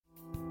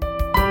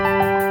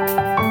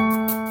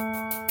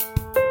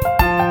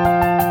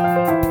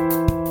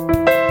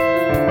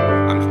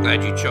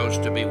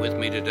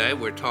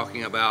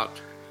talking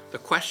about the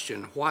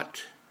question,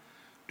 what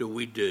do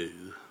we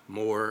do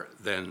more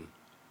than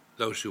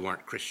those who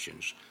aren't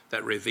Christians,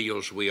 that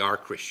reveals we are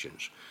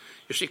Christians?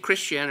 You see,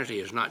 Christianity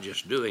is not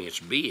just doing, it's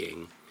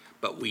being,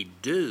 but we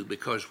do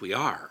because we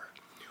are.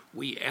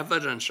 We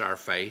evidence our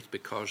faith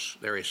because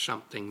there is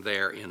something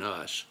there in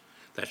us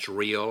that's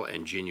real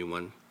and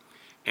genuine,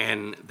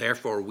 and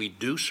therefore we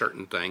do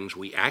certain things,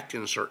 we act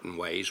in certain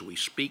ways, we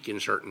speak in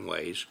certain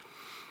ways,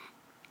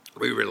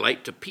 we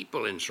relate to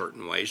people in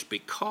certain ways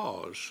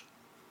because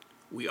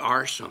we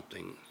are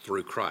something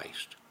through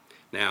Christ.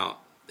 Now,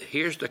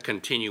 here's the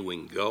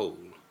continuing goal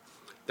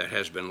that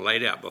has been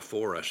laid out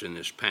before us in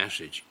this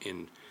passage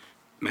in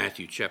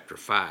Matthew chapter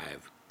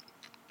 5.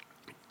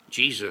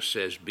 Jesus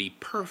says, "Be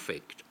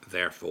perfect,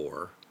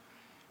 therefore,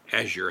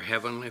 as your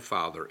heavenly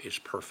Father is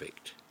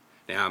perfect."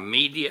 Now,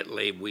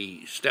 immediately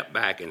we step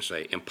back and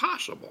say,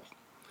 impossible.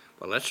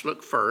 Well, let's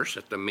look first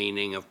at the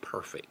meaning of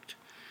perfect.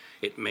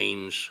 It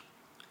means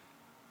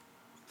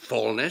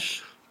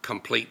fullness,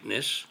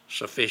 completeness,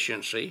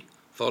 sufficiency,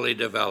 fully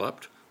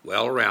developed,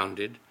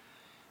 well-rounded,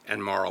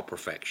 and moral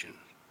perfection.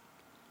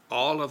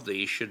 All of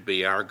these should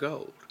be our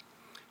goal.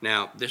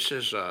 Now, this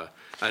is a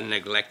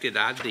neglected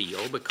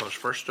ideal because,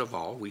 first of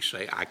all, we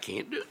say, I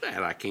can't do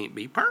that. I can't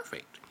be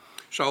perfect.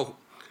 So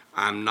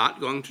I'm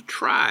not going to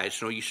try.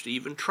 It's no use to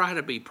even try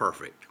to be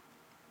perfect.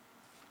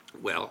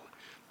 Well,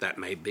 that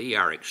may be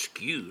our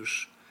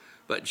excuse,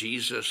 but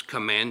Jesus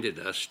commanded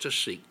us to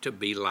seek to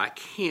be like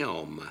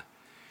him.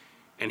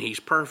 And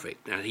he's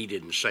perfect. Now, he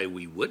didn't say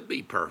we would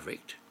be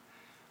perfect,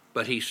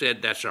 but he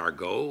said that's our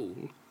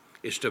goal,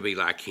 is to be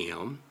like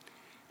him.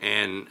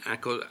 And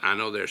I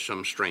know there's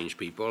some strange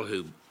people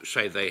who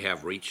say they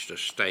have reached a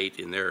state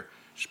in their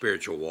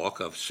spiritual walk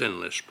of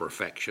sinless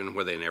perfection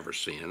where they never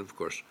sin. Of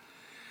course,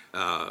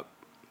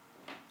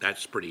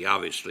 that's pretty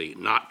obviously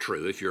not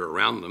true if you're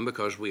around them,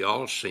 because we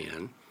all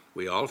sin.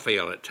 We all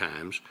fail at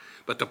times.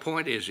 But the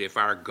point is, if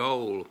our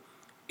goal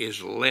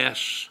is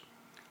less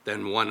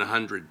than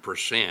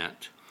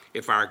 100%,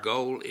 if our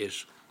goal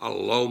is a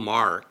low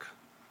mark,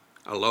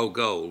 a low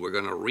goal, we're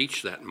going to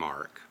reach that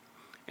mark.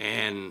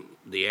 And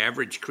the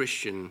average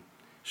Christian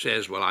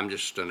says, well, I'm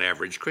just an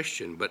average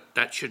Christian, but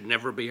that should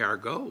never be our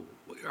goal.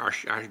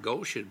 Our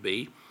goal should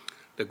be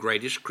the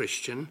greatest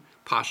Christian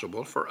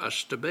possible for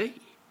us to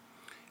be.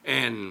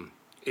 And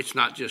it's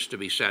not just to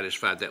be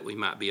satisfied that we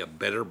might be a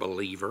better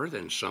believer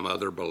than some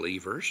other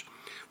believers.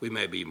 We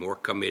may be more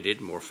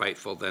committed, more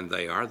faithful than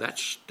they are.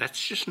 That's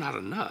just not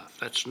enough.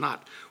 That's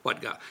not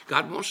what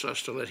God wants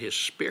us to let his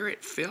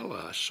Spirit fill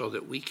us so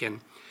that we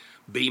can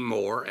be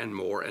more and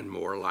more and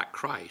more like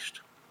Christ.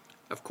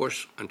 Of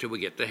course, until we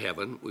get to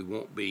heaven, we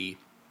won't be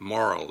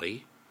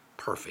morally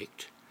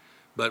perfect,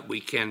 but we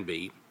can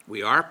be.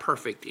 We are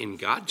perfect in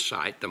God's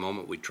sight the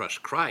moment we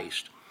trust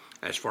Christ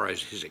as far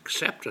as his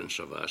acceptance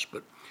of us,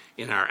 but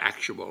in our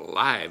actual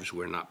lives,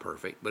 we're not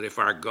perfect. But if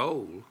our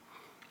goal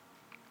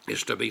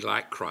is to be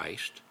like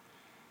Christ,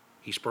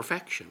 he's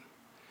perfection.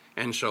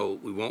 And so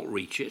we won't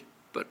reach it,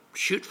 but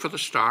shoot for the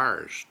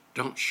stars.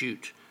 Don't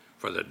shoot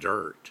for the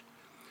dirt.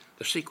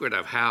 The secret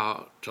of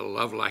how to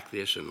love like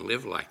this and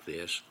live like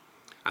this,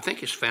 I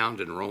think, is found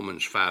in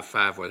Romans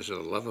 5:5, where the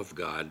love of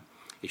God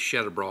is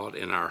shed abroad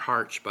in our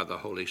hearts by the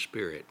Holy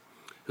Spirit,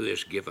 who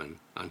is given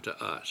unto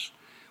us.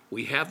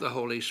 We have the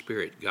Holy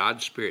Spirit,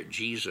 God's Spirit,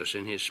 Jesus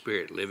in his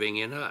Spirit living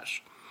in us.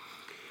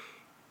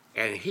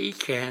 And he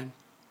can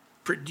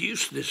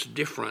produce this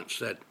difference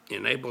that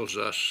enables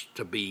us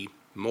to be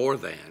more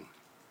than,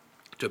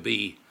 to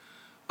be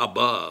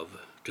above,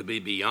 to be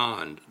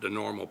beyond the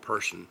normal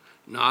person,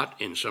 not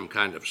in some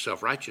kind of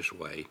self-righteous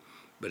way,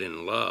 but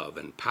in love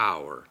and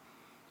power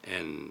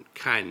and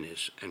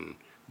kindness and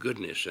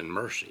goodness and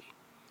mercy.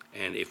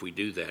 And if we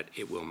do that,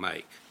 it will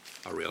make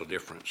a real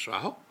difference. So I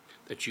hope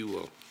that you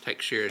will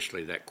take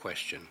seriously that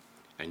question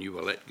and you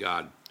will let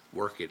God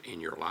work it in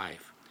your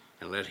life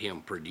and let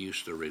him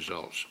produce the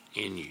results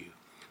in you.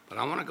 But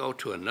I want to go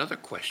to another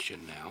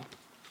question now,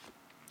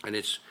 and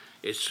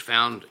it's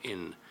found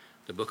in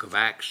the book of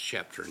Acts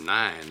chapter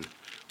 9,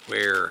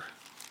 where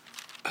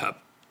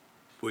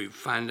we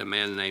find a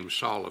man named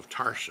Saul of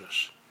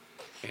Tarsus.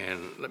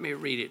 And let me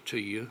read it to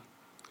you,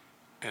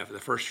 the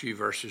first few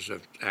verses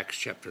of Acts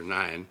chapter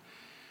 9.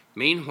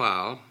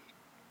 Meanwhile,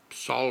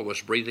 Saul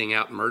was breathing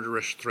out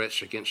murderous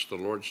threats against the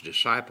Lord's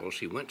disciples.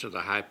 He went to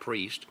the high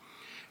priest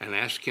and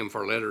asked him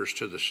for letters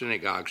to the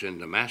synagogues in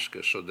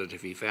Damascus, so that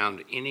if he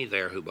found any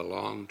there who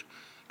belonged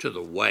to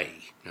the way,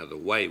 now the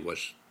way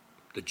was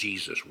the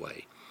Jesus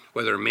way,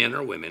 whether men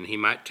or women, he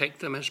might take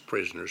them as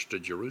prisoners to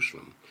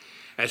Jerusalem.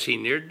 As he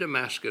neared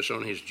Damascus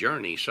on his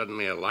journey,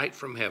 suddenly a light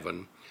from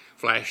heaven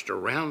flashed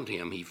around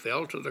him. He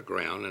fell to the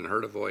ground and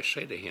heard a voice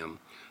say to him,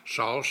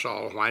 "Saul,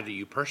 Saul, why do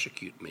you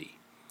persecute me?"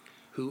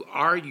 "Who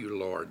are you,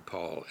 Lord?"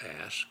 Paul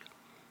asked.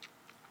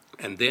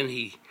 And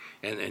then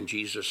and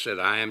Jesus said,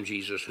 "I am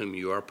Jesus whom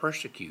you are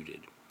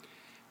persecuted."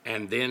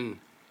 And then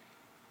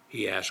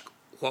he asked,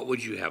 "What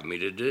would you have me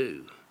to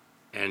do?"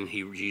 And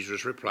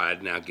Jesus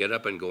replied, "Now get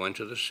up and go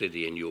into the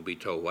city, and you'll be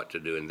told what to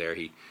do." And there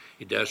he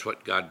does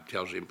what God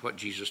tells him, what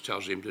Jesus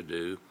tells him to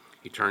do.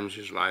 He turns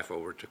his life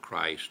over to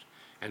Christ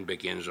and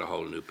begins a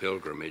whole new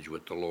pilgrimage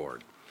with the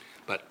Lord.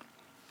 But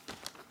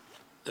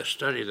the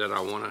study that I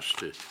want us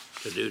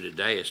to do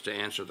today is to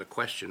answer the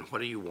question, what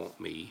do you want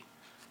me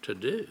to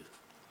do?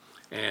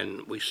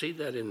 And we see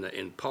that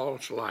in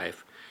Paul's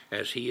life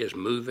as he is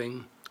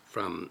moving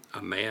from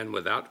a man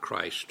without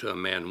Christ to a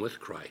man with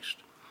Christ.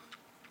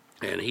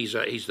 And he's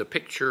the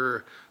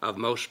picture of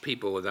most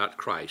people without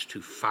Christ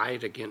who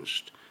fight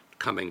against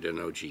coming to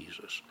know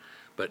Jesus.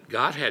 But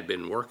God had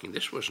been working.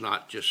 This was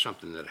not just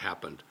something that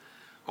happened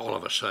all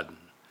of a sudden.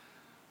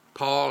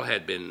 Paul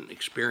had been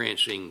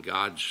experiencing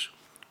God's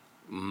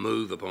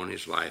move upon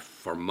his life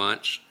for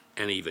months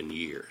and even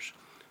years.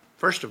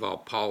 First of all,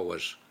 Paul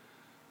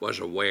was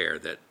aware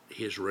that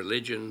his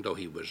religion, though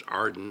he was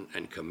ardent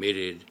and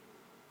committed,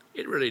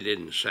 it really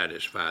didn't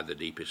satisfy the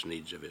deepest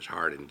needs of his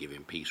heart and give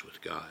him peace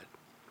with God.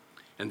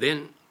 And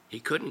then he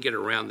couldn't get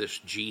around this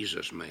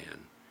Jesus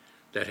man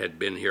that had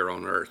been here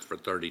on earth for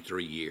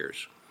 33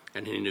 years.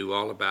 And he knew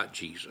all about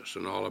Jesus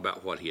and all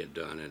about what he had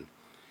done.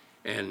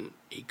 And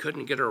he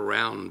couldn't get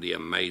around the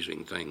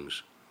amazing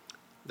things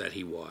that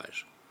he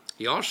was.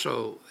 He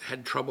also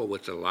had trouble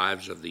with the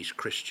lives of these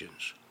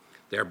Christians,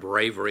 their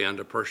bravery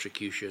under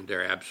persecution,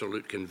 their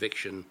absolute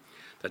conviction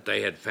that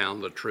they had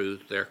found the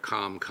truth, their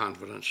calm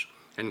confidence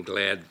and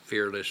glad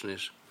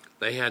fearlessness.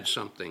 They had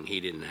something he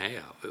didn't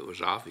have. It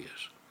was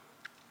obvious.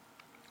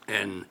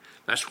 And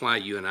that's why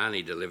you and I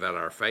need to live out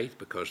our faith,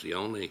 because the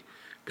only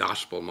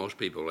gospel most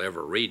people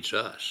ever read's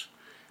us,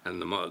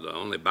 and the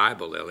only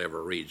Bible they'll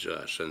ever read's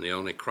us, and the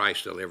only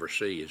Christ they'll ever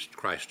see is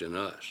Christ in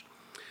us.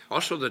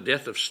 Also, the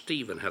death of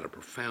Stephen had a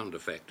profound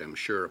effect, I'm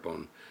sure,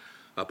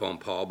 upon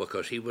Paul,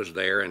 because he was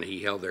there and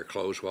he held their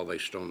clothes while they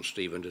stoned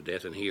Stephen to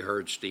death, and he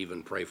heard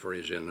Stephen pray for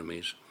his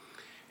enemies,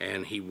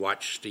 and he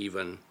watched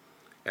Stephen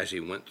as he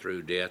went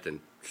through death, and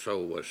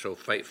was so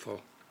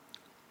faithful.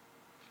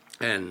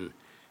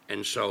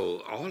 And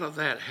so all of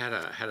that had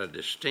a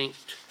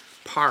distinct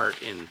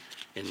part in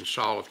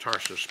Saul of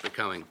Tarsus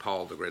becoming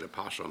Paul, the great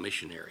apostle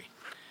missionary,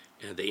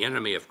 and the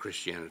enemy of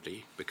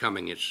Christianity,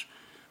 becoming its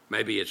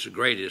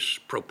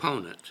greatest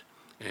proponent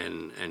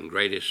and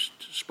greatest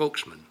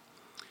spokesman.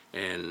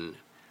 And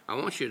I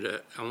want you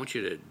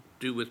to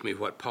do with me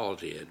what Paul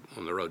did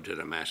on the road to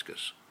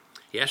Damascus.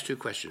 He asked two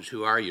questions: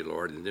 who are you,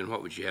 Lord? And then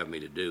what would you have me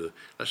to do?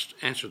 Let's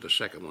answer the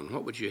second one.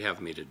 What would you have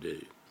me to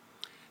do?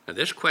 Now,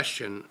 this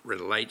question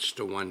relates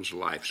to one's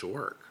life's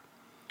work.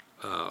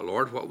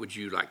 Lord, what would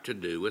you like to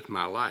do with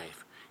my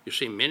life? You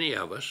see, many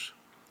of us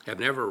have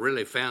never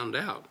really found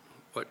out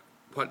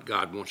what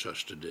God wants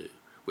us to do.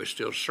 We're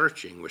still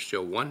searching. We're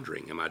still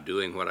wondering, am I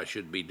doing what I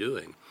should be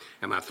doing?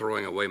 Am I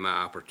throwing away my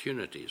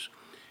opportunities?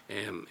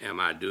 Am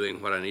I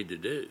doing what I need to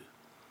do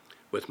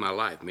with my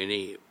life?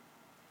 Many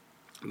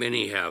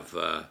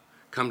have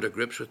come to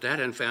grips with that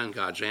and found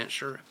God's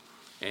answer.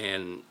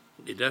 And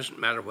it doesn't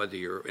matter whether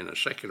you're in a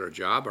secular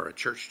job or a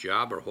church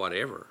job or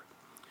whatever.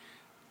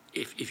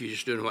 If you're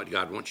just doing what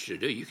God wants you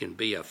to do, you can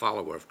be a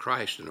follower of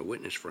Christ and a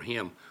witness for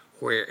him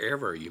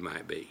wherever you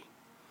might be.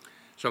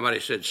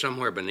 Somebody said,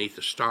 somewhere beneath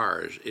the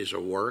stars is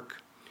a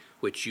work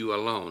which you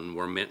alone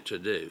were meant to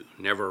do.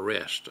 Never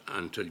rest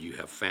until you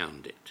have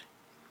found it.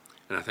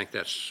 And I think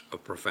that's a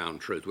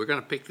profound truth. We're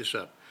going to pick this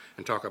up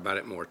and talk about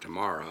it more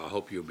tomorrow. I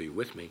hope you'll be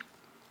with me,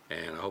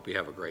 and I hope you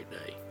have a great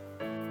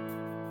day.